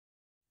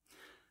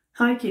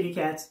Hi kitty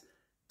cats.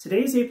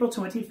 Today is April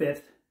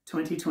 25th,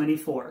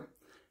 2024.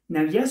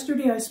 Now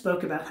yesterday I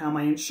spoke about how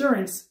my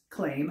insurance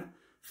claim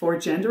for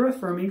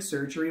gender-affirming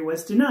surgery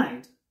was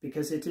denied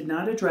because it did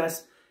not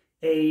address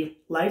a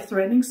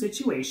life-threatening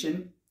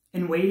situation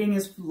and waiting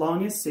as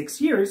long as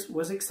 6 years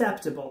was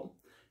acceptable.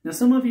 Now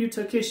some of you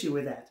took issue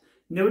with that.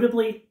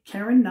 Notably,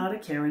 Karen Not a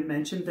Karen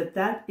mentioned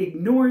that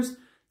ignores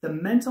the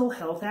mental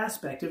health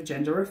aspect of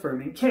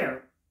gender-affirming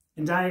care.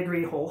 And I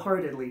agree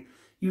wholeheartedly.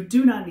 You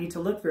do not need to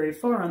look very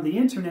far on the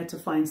internet to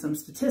find some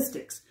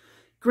statistics.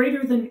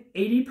 Greater than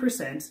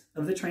 80%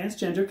 of the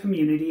transgender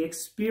community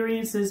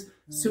experiences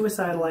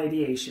suicidal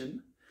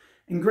ideation.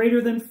 And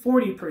greater than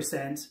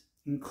 40%,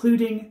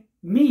 including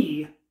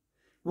me,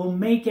 will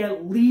make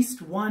at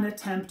least one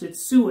attempt at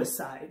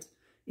suicide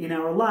in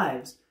our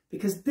lives,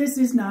 because this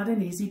is not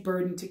an easy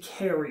burden to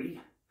carry.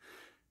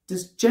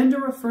 Does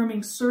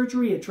gender-affirming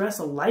surgery address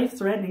a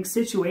life-threatening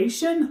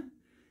situation?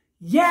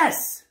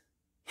 Yes!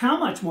 How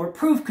much more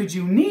proof could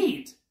you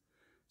need?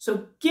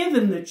 So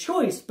given the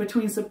choice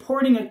between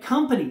supporting a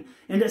company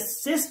and a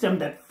system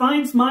that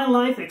finds my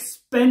life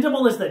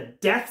expendable as the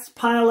deaths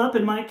pile up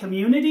in my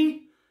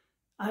community,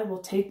 I will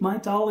take my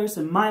dollars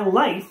and my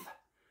life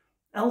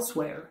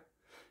elsewhere,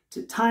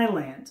 to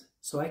Thailand,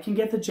 so I can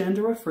get the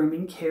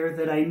gender-affirming care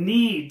that I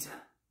need.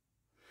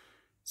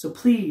 So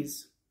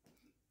please,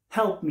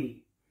 help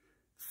me.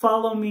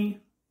 Follow me,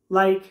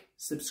 like,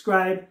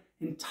 subscribe,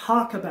 and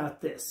talk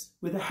about this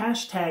with the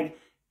hashtag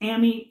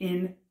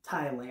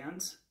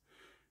 #AmiInThailand.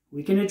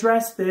 We can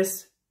address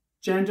this.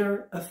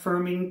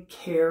 Gender-affirming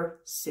care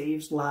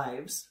saves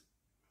lives.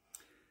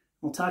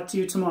 I'll talk to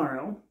you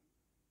tomorrow.